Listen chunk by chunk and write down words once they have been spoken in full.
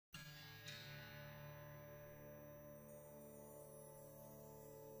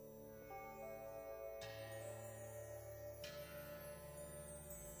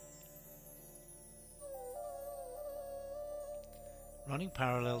Running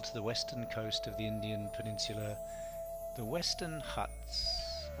parallel to the western coast of the Indian peninsula, the Western Ghats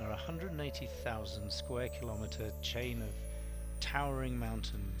are a 180,000 square kilometre chain of towering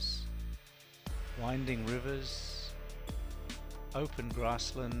mountains, winding rivers, open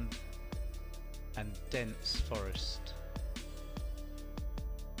grassland and dense forest.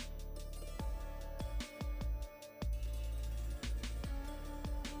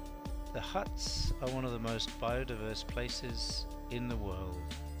 The Ghats are one of the most biodiverse places in the world.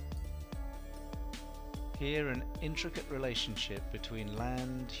 Here an intricate relationship between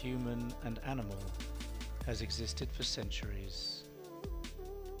land, human and animal has existed for centuries.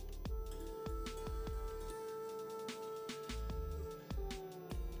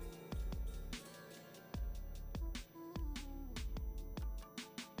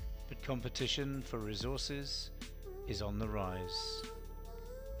 But competition for resources is on the rise,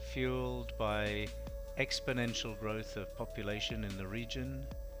 fueled by exponential growth of population in the region,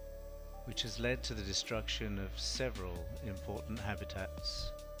 which has led to the destruction of several important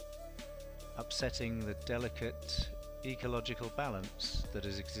habitats, upsetting the delicate ecological balance that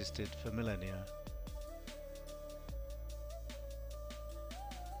has existed for millennia.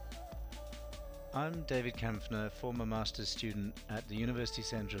 I'm David Kampfner, former master's student at the University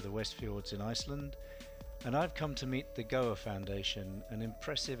Centre of the West Fjords in Iceland, and I've come to meet the Goa Foundation, an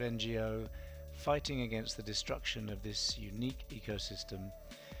impressive NGO fighting against the destruction of this unique ecosystem.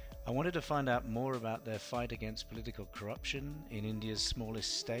 I wanted to find out more about their fight against political corruption in India's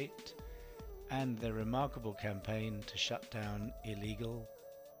smallest state and their remarkable campaign to shut down illegal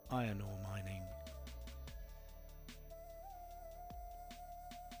iron ore mining.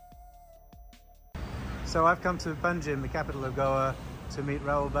 So I've come to Panjim, the capital of Goa, to meet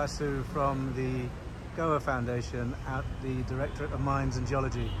Rahul Basu from the Goa Foundation at the Directorate of Mines and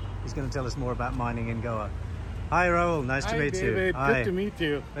Geology. He's going to tell us more about mining in Goa. Hi Rahul, nice to meet you. David. Hi. Good to meet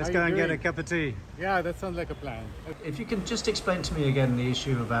you. Let's go and get a cup of tea. Yeah, that sounds like a plan. If you can just explain to me again the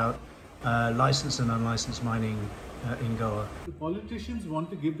issue about licensed and unlicensed mining in Goa. The politicians want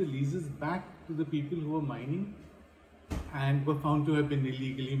to give the leases back to the people who are mining and were found to have been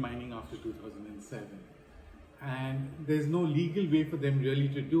illegally mining after 2007. And there's no legal way for them really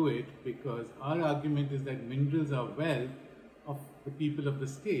to do it, because our argument is that minerals are wealth of the people of the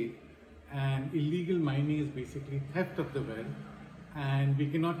state, and illegal mining is basically theft of the wealth, and we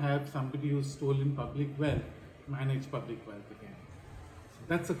cannot have somebody who's stolen public wealth manage public wealth again. So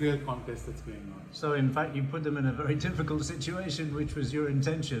that's a real contest that's going on. So in fact you put them in a very difficult situation, which was your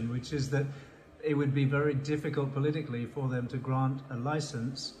intention, which is that it would be very difficult politically for them to grant a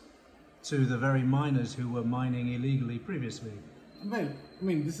license to the very miners who were mining illegally previously. Well, I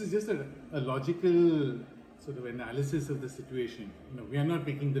mean, this is just a logical sort of analysis of the situation. You know, we are not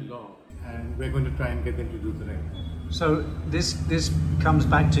making the law, and we're going to try and get them to do the right. So this comes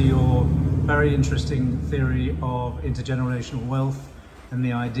back to your very interesting theory of intergenerational wealth and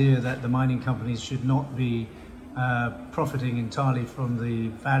the idea that the mining companies should not be profiting entirely from the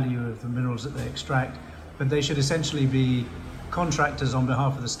value of the minerals that they extract, but they should essentially be contractors on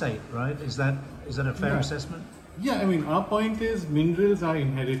behalf of the state, right? Is that a fair assessment? Yeah, I mean, our point is minerals are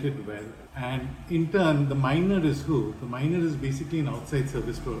inherited wealth, and in turn, the miner is who? The miner is basically an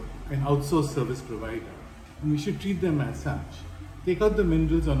outsourced service provider. And we should treat them as such. Take out the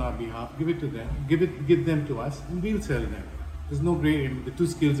minerals on our behalf, give it to them, give them to us, and we'll sell them. There's no gray area. The two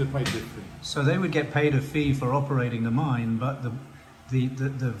skills are quite different. So they would get paid a fee for operating the mine, but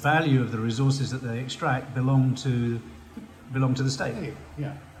the value of the resources that they extract belong to the state.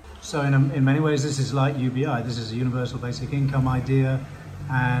 Yeah. So in many ways this is like UBI, this is a universal basic income idea,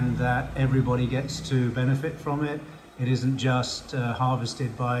 and that everybody gets to benefit from it. It isn't just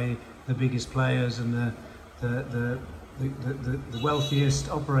harvested by the biggest players and the wealthiest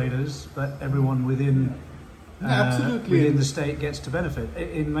operators, but everyone within the state gets to benefit.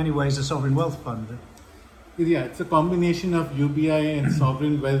 In many ways a sovereign wealth fund. Yeah, it's a combination of UBI and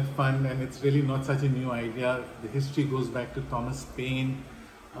sovereign wealth fund, and it's really not such a new idea. The history goes back to Thomas Paine.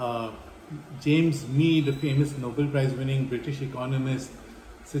 James Mead, a famous Nobel Prize winning British economist,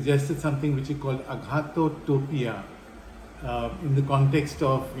 suggested something which he called aghatotopia in the context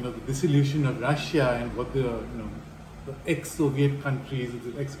of the dissolution of Russia and what the ex-Soviet countries,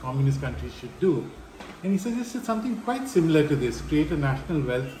 the ex-communist countries should do. And he suggested something quite similar to this: create a national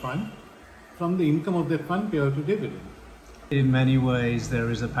wealth fund. From the income of that fund, pay out a dividend. In many ways there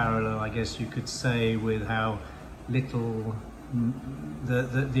is a parallel, I guess you could say, with how little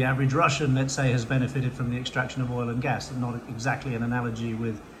the average Russian, let's say, has benefited from the extraction of oil and gas, and not exactly an analogy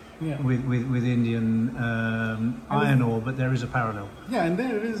with Indian iron ore, but there is a parallel. Yeah, and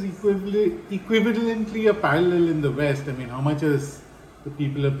there is equivalently a parallel in the West. I mean, how much has the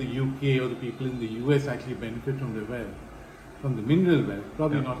people of the UK or the people in the US actually benefit from the wealth, from the mineral wealth,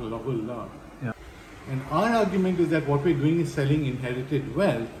 probably not a whole lot. Yeah. And our argument is that what we're doing is selling inherited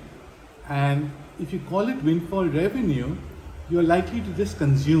wealth, and if you call it windfall revenue, you're likely to just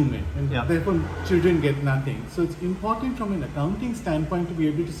consume it, and therefore children get nothing. So it's important from an accounting standpoint to be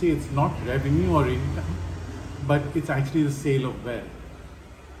able to say it's not revenue or income, but it's actually the sale of wealth.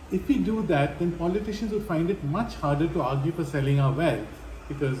 If we do that, then politicians will find it much harder to argue for selling our wealth,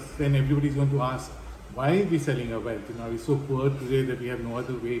 because then everybody's going to ask, why are we selling our wealth? Are we so poor today that we have no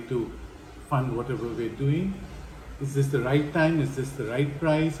other way to fund whatever we're doing? Is this the right time? Is this the right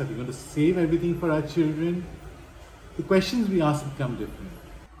price? Are we going to save everything for our children? The questions we ask become different.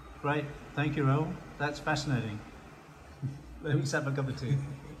 Great, thank you, Rahul. That's fascinating. Let me have a cup of tea.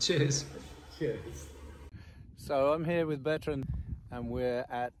 Cheers. Cheers. So I'm here with Bertrand, and we're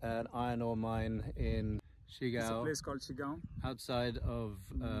at an iron ore mine in Shigao. It's a place called Shigao. Outside of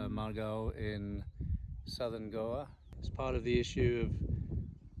Margao in southern Goa. It's part of the issue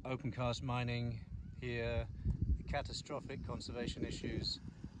of open cast mining here, the catastrophic conservation issues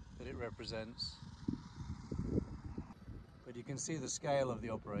that it represents. But you can see the scale of the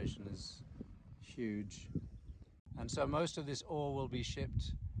operation is huge. And so most of this ore will be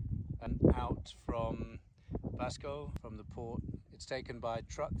shipped and out from Basu, from the port. It's taken by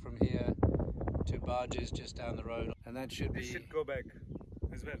truck from here to barges just down the road, and that should be... It should go back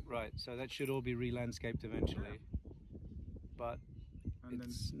as well. Right, so that should all be re-landscaped eventually, but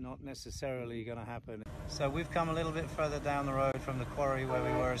it's not necessarily going to happen. So we've come a little bit further down the road from the quarry where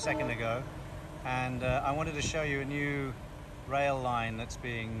we were a second ago, and I wanted to show you a new rail line that's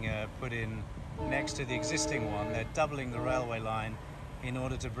being put in next to the existing one. They're doubling the railway line in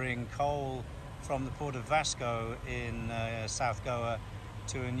order to bring coal from the port of Vasco in South Goa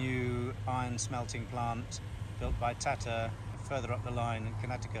to a new iron smelting plant built by Tata further up the line in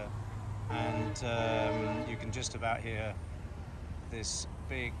Karnataka. And you can just about hear this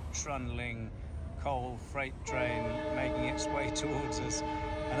big trundling coal freight train making its way towards us.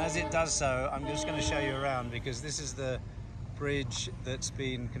 And as it does so, I'm just going to show you around, because this is the bridge that's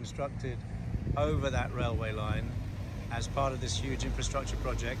been constructed over that railway line as part of this huge infrastructure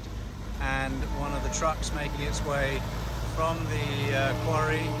project, and one of the trucks making its way from the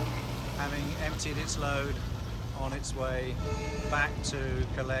quarry, having emptied its load, on its way back to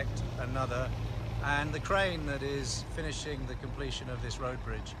collect another, and the crane that is finishing the completion of this road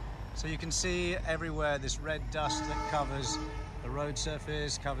bridge. So you can see everywhere this red dust that covers the road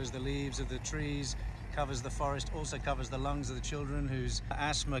surface, covers the leaves of the trees, covers the forest, also covers the lungs of the children whose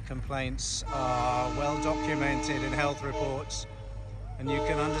asthma complaints are well documented in health reports. And you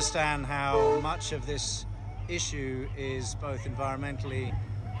can understand how much of this issue is both environmentally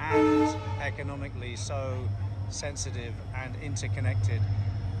and economically so sensitive and interconnected.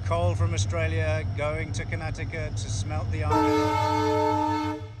 Coal from Australia going to Karnataka to smelt the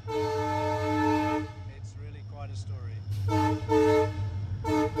iron. It's really quite a story.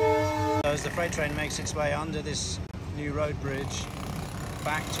 As the freight train makes its way under this new road bridge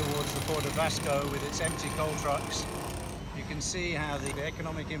back towards the port of Vasco with its empty coal trucks, you can see how the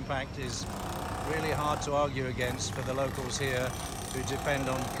economic impact is really hard to argue against for the locals here who depend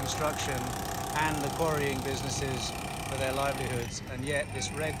on construction and the quarrying businesses for their livelihoods. And yet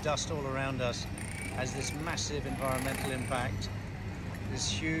this red dust all around us has this massive environmental impact, this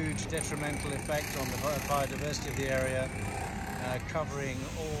huge detrimental effect on the biodiversity of the area, covering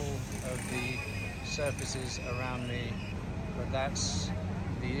all of the surfaces around me. But that's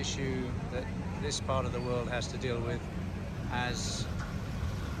the issue that this part of the world has to deal with as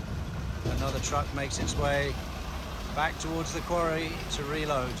another truck makes its way back towards the quarry to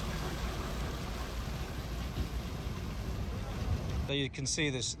reload. So you can see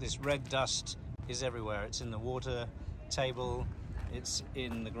this red dust is everywhere. It's in the water table, it's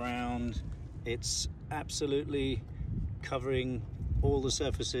in the ground, it's absolutely covering all the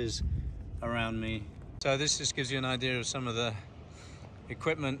surfaces around me. So this just gives you an idea of some of the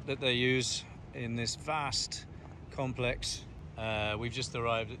equipment that they use in this vast complex. We've just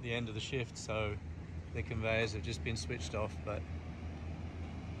arrived at the end of the shift, so the conveyors have just been switched off, but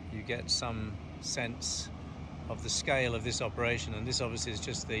you get some sense of the scale of this operation. And this obviously is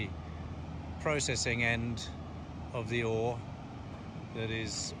just the processing end of the ore that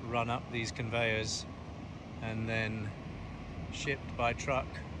is run up these conveyors and then shipped by truck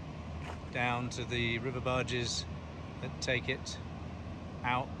down to the river barges that take it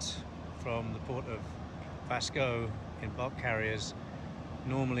out from the port of Vasco in bulk carriers,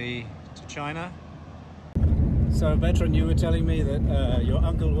 normally to China. So Bertrand, you were telling me that your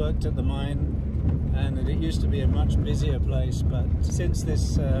uncle worked at the mine and that it used to be a much busier place, but since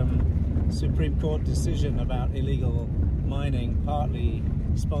this Supreme Court decision about illegal mining, partly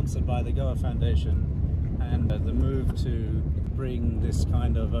sponsored by the Goa Foundation, and the move to bring this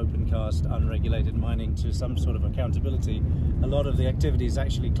kind of open cast, unregulated mining to some sort of accountability, a lot of the activities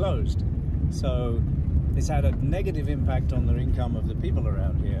actually closed. So it's had a negative impact on the income of the people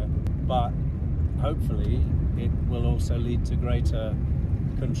around here, but hopefully it will also lead to greater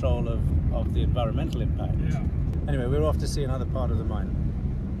control of the environmental impact. Yeah. Anyway, we're off to see another part of the mine.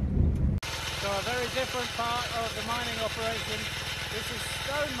 So a very different part of the mining operation. This is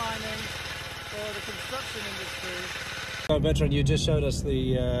stone mining for the construction industry. So Bertrand, you just showed us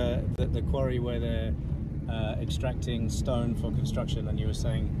the quarry where they're extracting stone for construction, and you were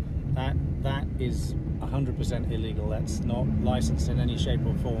saying that is 100% illegal. That's not licensed in any shape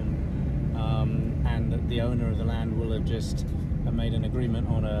or form, and the owner of the land will have just made an agreement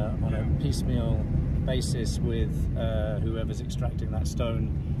on a piecemeal basis with whoever's extracting that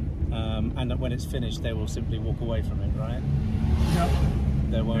stone, and that when it's finished they will simply walk away from it, right? Yep.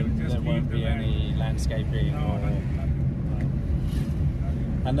 There won't be any landscaping. No, nothing.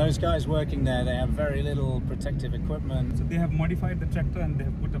 And those guys working there, they have very little protective equipment. So they have modified the tractor and they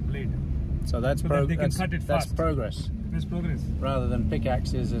have put a blade. So that's that they can cut it that's fast. progress. There's progress. Rather than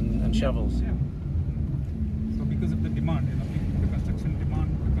pickaxes and shovels. Yeah. So because of the demand, the construction demand,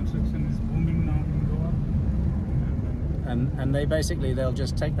 the construction is booming now in Goa. And they'll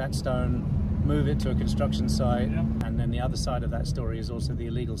just take that stone, move it to a construction site, and then the other side of that story is also the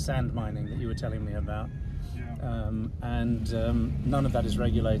illegal sand mining that you were telling me about. None of that is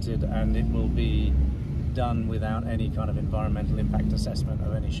regulated, and it will be done without any kind of environmental impact assessment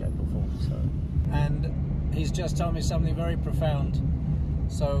of any shape or form. So, and he's just told me something very profound.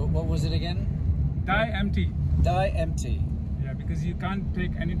 So what was it again? Die empty. Die empty. Yeah, because you can't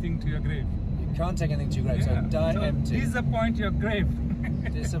take anything to your grave. You can't take anything to your grave, so die empty. Disappoint your grave.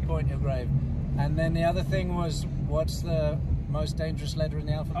 Disappoint your grave. And then the other thing was, what's the most dangerous letter in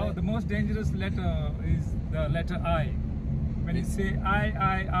the alphabet? Oh, the most dangerous letter is the letter I. When you say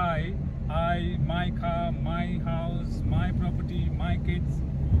I, my car, my house, my property, my kids,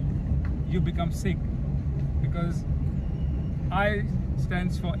 you become sick. Because I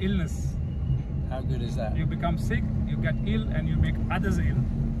stands for illness. How good is that? You become sick, you get ill, and you make others ill.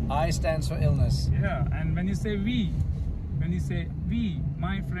 I stands for illness. Yeah, and when you say we,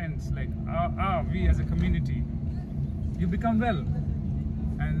 my friends, like we as a community, you become well.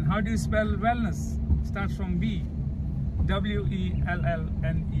 And how do you spell wellness? Starts from W.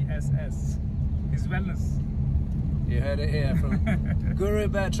 WELLNESS is wellness. You heard it here from Guru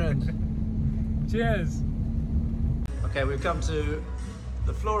Bertrand. Cheers. Okay, we've come to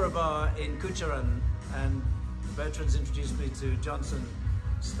the Flora Bar in Kucharan, and Bertrand's introduced me to Johnson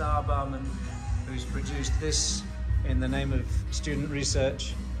Star Barman, who's produced this in the name of student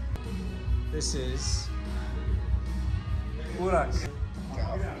research. This is Urak.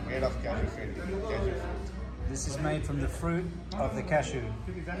 Made of cashew fruit. This is made from the fruit of the cashew,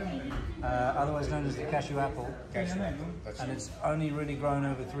 otherwise known as the cashew apple. And it's only really grown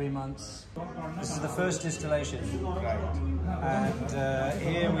over 3 months. This is the first distillation. And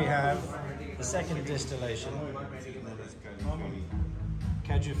here we have the second distillation,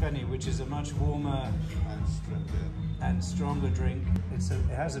 Kaju Feni, which is a much warmer and stronger drink. It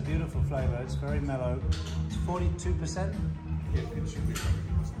has a beautiful flavour. It's very mellow. It's 42%. It should be 40%.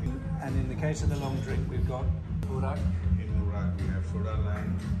 And in the case of the long drink, we've got Urak. In Urak, we have soda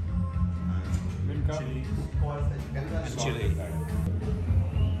lime and chili. And chili.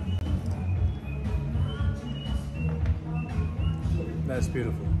 That's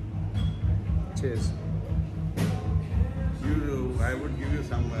beautiful. Cheers. I would give you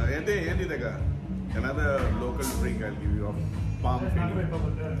some another local drink. I'll give you of palm feni.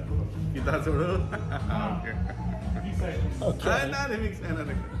 Okay.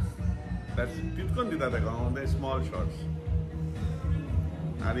 That's the small shots.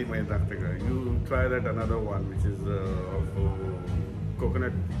 You try that another one, which is of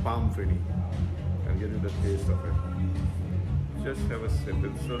coconut palm feni, and get you the taste of it. Just have a sip.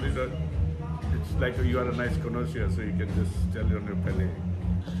 It's like you are a nice connoisseur, so you can just tell on your belly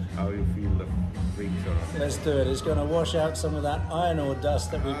how you feel the drinks are. Let's do it. It's going to wash out some of that iron ore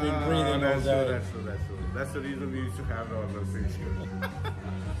dust that we've been breathing all day. That's the reason we used to have all those things here.